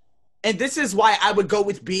hear. And this is why I would go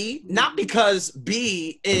with B. Not because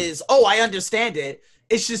B is, I understand it.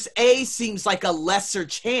 It's just A seems like a lesser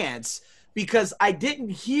chance because I didn't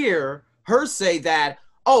hear her say that,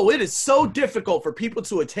 it is so difficult for people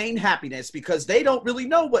to attain happiness because they don't really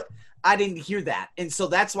know what. I didn't hear that. And so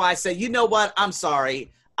that's why I said, you know what? I'm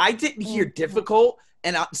sorry. I didn't hear difficult.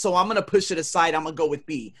 And so I'm going to push it aside. I'm going to go with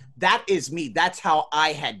B. That is me. That's how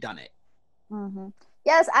I had done it. Mm-hmm.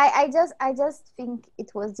 Yes, I just think it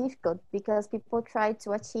was difficult because people try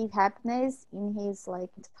to achieve happiness in his like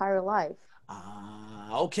entire life.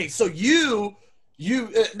 Okay. So you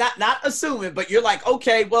not assuming, but you're like,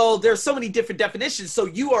 okay, well, there's so many different definitions. So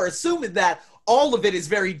you are assuming that all of it is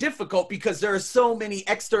very difficult because there are so many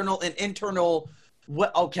external and internal.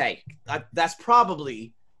 Okay, that's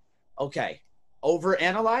probably okay.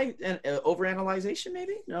 Overanalyzation,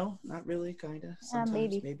 maybe? No, not really. Kind of.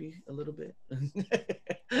 Sometimes, maybe a little bit.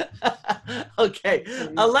 Okay,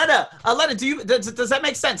 Elena, does that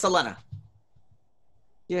make sense, Elena?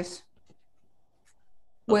 Yes.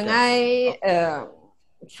 When I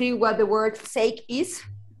see what the word sake is,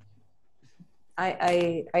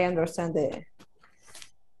 I understand the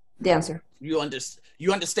answer. You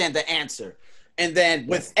understand the answer. And then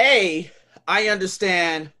with A, I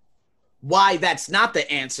understand why that's not the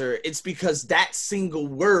answer. It's because that single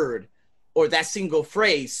word or that single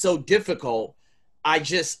phrase so difficult. I'm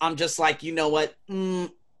just like, you know what? I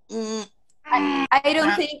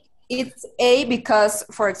don't think it's A because,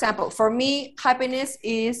 for example, for me, happiness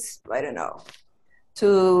is, I don't know,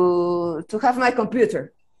 to have my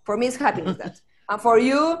computer. For me, it's happiness. That. And for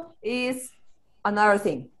you, is another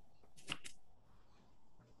thing.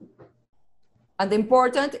 And the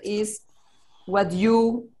important is what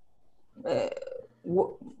you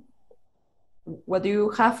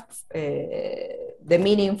have the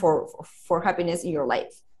meaning for happiness in your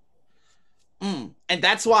life. And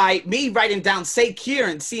that's why me writing down sake here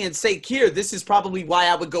and seeing sake here, this is probably why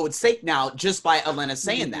I would go with sake now, just by Elena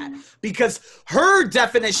saying that. Because her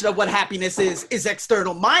definition of what happiness is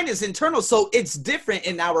external. Mine is internal, so it's different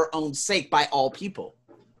in our own sake by all people.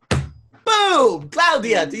 Boom!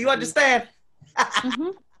 Claudia, do you understand?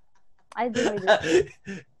 I do.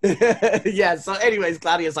 Yeah, so anyways,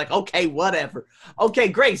 Claudia's like, okay, whatever. Okay,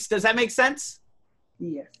 Grace, does that make sense?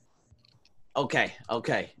 Yes. Okay.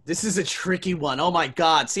 This is a tricky one. Oh my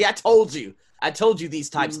God. See, I told you these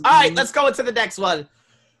types. All right, let's go into the next one.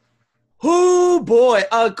 Oh boy.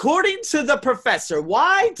 According to the professor,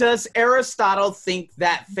 why does Aristotle think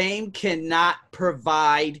that fame cannot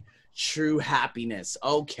provide true happiness?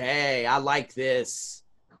 Okay, I like this.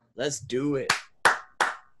 Let's do it.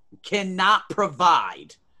 Cannot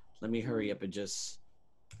provide. Let me hurry up and just,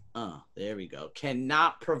 there we go.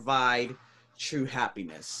 Cannot provide true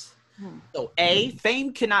happiness. So A,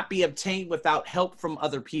 fame cannot be obtained without help from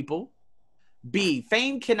other people. B,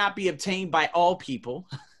 fame cannot be obtained by all people.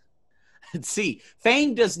 C,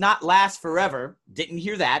 fame does not last forever. Didn't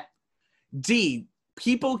hear that. D,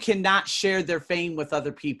 people cannot share their fame with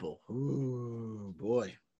other people. Ooh,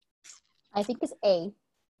 boy. I think it's A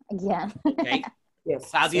again. Okay. Yes.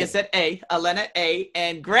 Claudia said A, Elena A,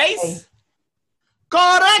 and Grace?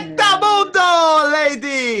 Correctamundo,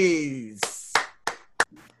 ladies!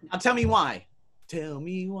 Now tell me why. Tell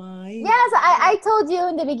me why. Yes, I told you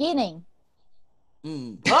in the beginning.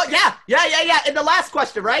 Oh, yeah. In the last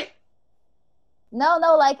question, right? No,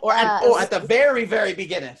 like... Or at the very, very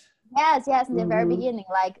beginning. Yes, in the very beginning.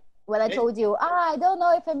 Like, when I told you, I don't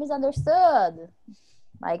know if I misunderstood.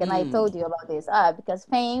 Like, and I told you about this. Because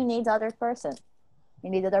fame needs other person. You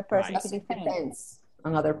need other person to be famous.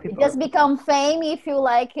 On other people. You just become fame if you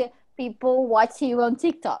like people watch you on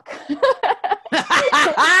TikTok.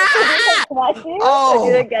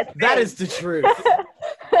 That is the truth.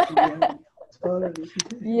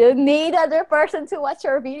 You need other person to watch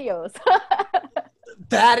your videos.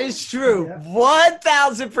 That is true.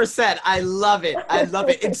 1000%. I love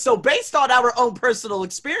it. And so based on our own personal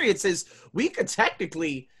experiences, we could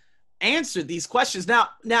technically answer these questions.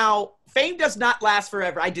 Now, fame does not last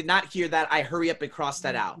forever. I did not hear that. I hurry up and cross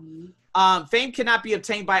that out. Fame cannot be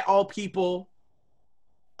obtained by all people.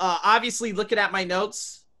 Obviously, looking at my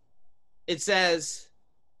notes, it says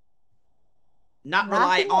not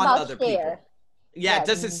rely on other people. Yeah, it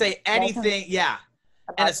doesn't say anything. Yeah.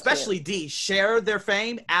 And especially D, share their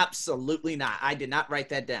fame? Absolutely not. I did not write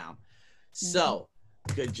that down. So,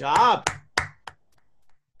 good job.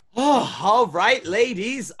 Oh, all right,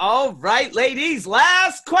 ladies.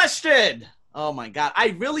 Last question. Oh, my God. I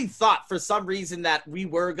really thought for some reason that we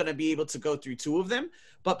were going to be able to go through two of them.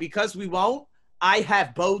 But because we won't, I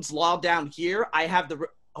have Bode's Law down here. I have the...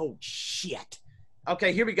 Oh, shit.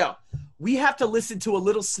 Okay, here we go. We have to listen to a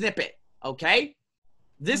little snippet, okay?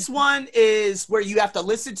 This one is where you have to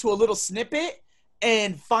listen to a little snippet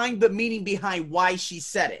and find the meaning behind why she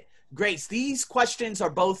said it. Grace, these questions are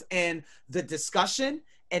both in the discussion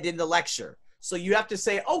and in the lecture. So you have to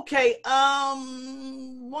say, okay,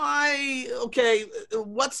 why? Okay,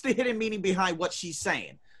 what's the hidden meaning behind what she's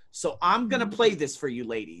saying? So I'm going to play this for you,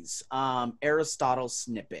 ladies. Aristotle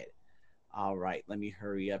snippet. All right, let me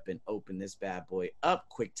hurry up and open this bad boy up.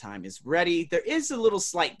 QuickTime is ready. There is a little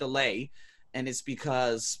slight delay, and it's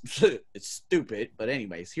because it's stupid. But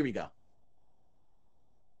anyways, here we go.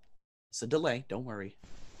 It's a delay. Don't worry.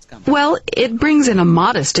 It's coming. Well, it brings in a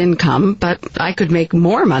modest income, but I could make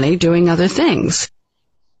more money doing other things.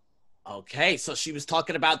 Okay, so she was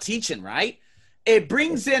talking about teaching, right? It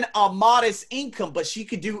brings in a modest income, but she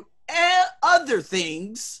could do other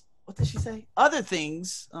things. What did she say? Other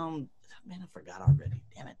things. Man, I forgot already.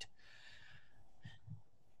 Damn it.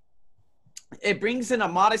 It brings in a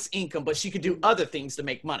modest income, but she could do other things to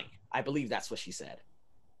make money. I believe that's what she said.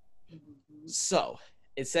 So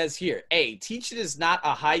It says here, A, teaching is not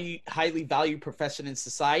a highly valued profession in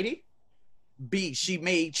society. B, she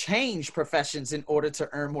may change professions in order to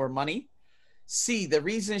earn more money. C, the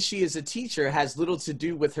reason she is a teacher has little to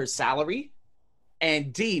do with her salary.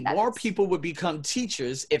 And D, more people would become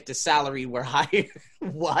teachers if the salary were higher.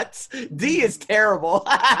 What? D is terrible.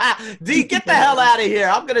 D, get the hell out of here.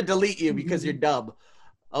 I'm going to delete you because you're dumb.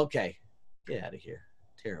 Okay. Get out of here.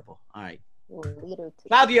 Terrible. All right.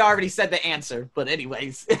 Claudia already said the answer, but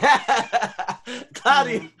anyways.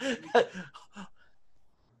 Claudia.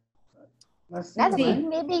 That's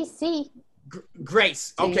maybe C.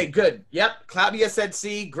 Grace. Okay, good. Yep. Claudia said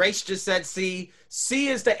C. Grace just said C. C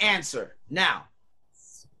is the answer. Now,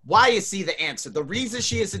 why is C the answer? The reason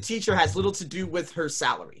she is a teacher has little to do with her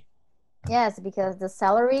salary. Yes, because the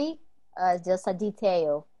salary is just a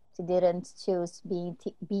detail. She didn't choose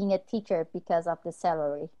being a teacher because of the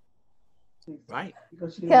salary. Right.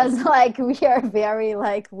 Because like we are very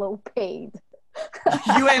like low paid.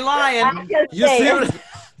 You ain't lying. You see what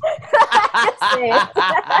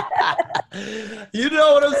you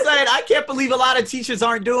know what I'm saying? I can't believe a lot of teachers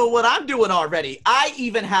aren't doing what I'm doing already. I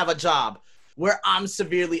even have a job where I'm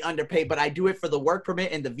severely underpaid, but I do it for the work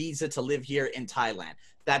permit and the visa to live here in Thailand.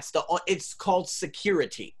 It's called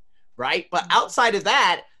security, right? But outside of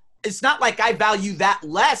that, it's not like I value that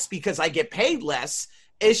less because I get paid less.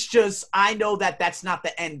 It's just, I know that that's not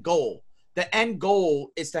the end goal. The end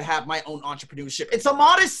goal is to have my own entrepreneurship. It's a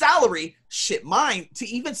modest salary. Shit, mine, to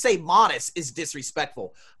even say modest is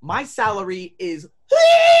disrespectful. My salary is,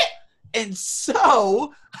 and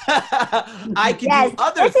so I can do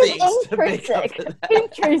other things to make up for that.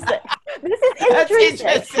 Intrinsic. This is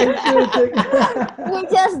intrinsic. We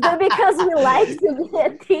just do because we like to be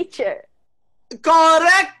a teacher.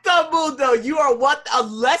 Correcto, Mundo. You are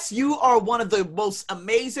unless you are one of the most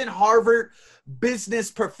amazing Harvard business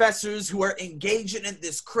professors who are engaging in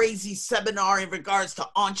this crazy seminar in regards to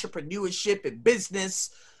entrepreneurship and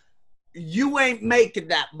business, you ain't making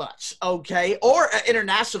that much, okay? Or an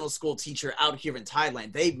international school teacher out here in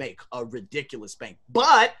Thailand, they make a ridiculous bank.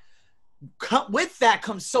 But with that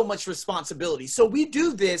comes so much responsibility. So we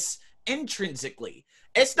do this intrinsically.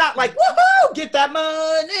 It's not like, woohoo, get that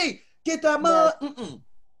money. Get that money.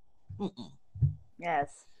 Yes.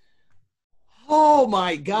 Yes. Oh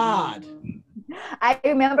my God. I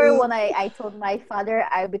remember when I told my father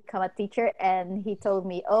I would become a teacher, and he told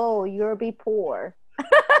me, "Oh, you'll be poor."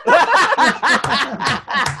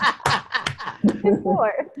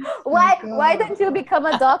 Poor. Why don't you become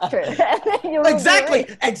a doctor? Exactly.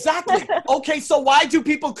 Okay, so why do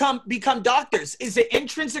people become doctors? Is it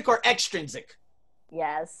intrinsic or extrinsic?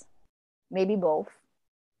 Yes, maybe both.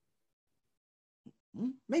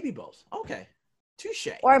 Maybe both. Okay. Touche.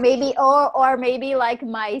 Or maybe like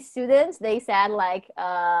my students, they said like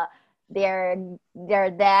their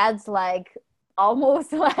dads like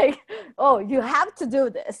almost like, oh, you have to do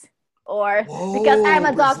this. Or because I'm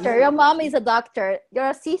a doctor, your mom is a doctor,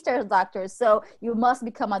 your sister is a doctor, so you must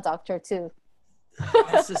become a doctor too.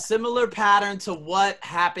 It's a similar pattern to what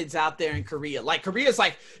happens out there in Korea. Like Korea's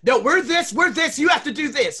like, no, we're this, you have to do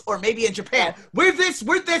this. Or maybe in Japan, we're this,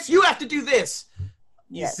 you have to do this.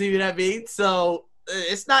 You see what I mean? So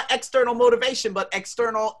it's not external motivation, but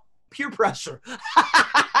external peer pressure.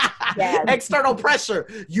 External pressure.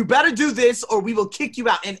 You better do this or we will kick you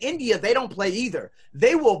out. In India, they don't play either.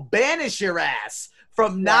 They will banish your ass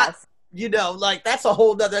from not, like that's a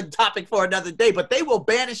whole nother topic for another day, but they will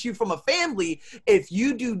banish you from a family if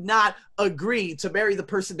you do not agree to marry the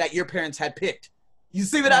person that your parents had picked. You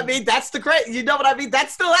see what I mean? That's the crazy, you know what I mean?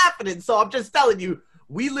 That's still happening. So I'm just telling you,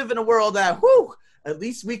 we live in a world that, at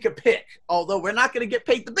least we could pick, although we're not going to get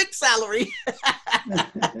paid the big salary.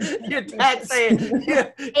 Your dad saying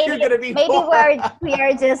you're going to be maybe we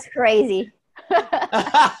are just crazy.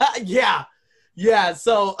 Yeah.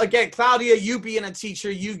 So again, Claudia, you being a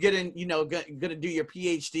teacher, you getting, going to do your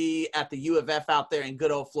PhD at the U of F out there in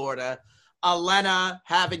good old Florida. Elena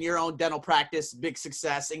having your own dental practice, big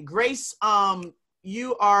success. And Grace,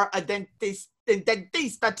 you are a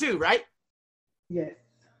dentista too, right? Yes.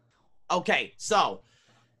 Okay, so,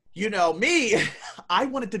 me, I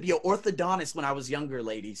wanted to be an orthodontist when I was younger,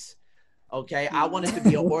 ladies. Okay, I wanted to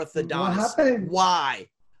be an orthodontist. What happened? Why?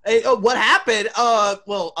 What happened?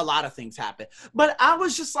 Well, a lot of things happened. But I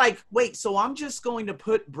was just like, wait, so I'm just going to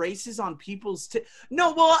put braces on people's teeth?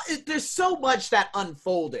 No, well, there's so much that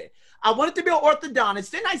unfolded. I wanted to be an orthodontist.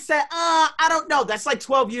 Then I said, I don't know. That's like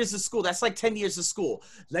 12 years of school. That's like 10 years of school.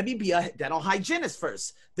 Let me be a dental hygienist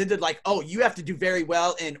first. Then they're like, oh, you have to do very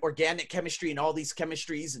well in organic chemistry and all these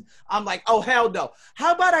chemistries. And I'm like, oh, hell no.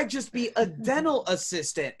 How about I just be a dental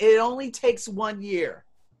assistant? It only takes 1 year.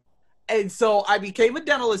 And so I became a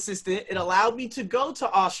dental assistant. It allowed me to go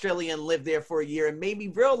to Australia and live there for a year and made me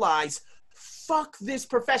realize, fuck this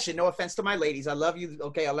profession. No offense to my ladies. I love you.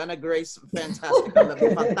 Okay, Elena Grace, fantastic. I love you.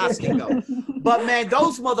 Fantastico. But man,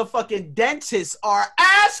 those motherfucking dentists are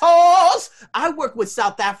assholes. I work with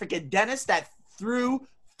South African dentists that threw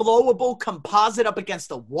flowable composite up against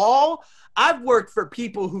the wall. I've worked for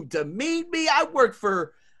people who demeaned me.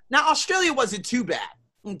 Now Australia wasn't too bad.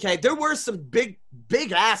 Okay, there were some big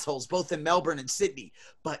assholes both in Melbourne and Sydney.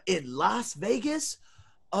 But in Las Vegas,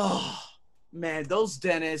 oh, man, those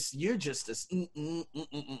dentists, you're just a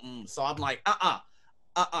So I'm like, no,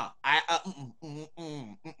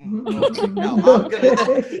 I'm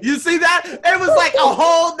gonna. You see that? It was like a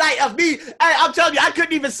whole night of me. I'm telling you, I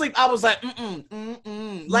couldn't even sleep. I was like,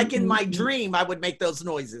 like in my dream, I would make those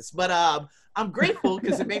noises. But I'm grateful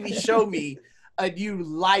because it made me show me a new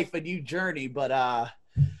life, a new journey. But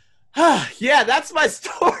yeah, that's my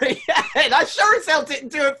story. And I sure as hell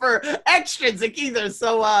didn't do it for extrinsic either.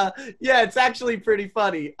 So yeah, it's actually pretty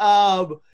funny.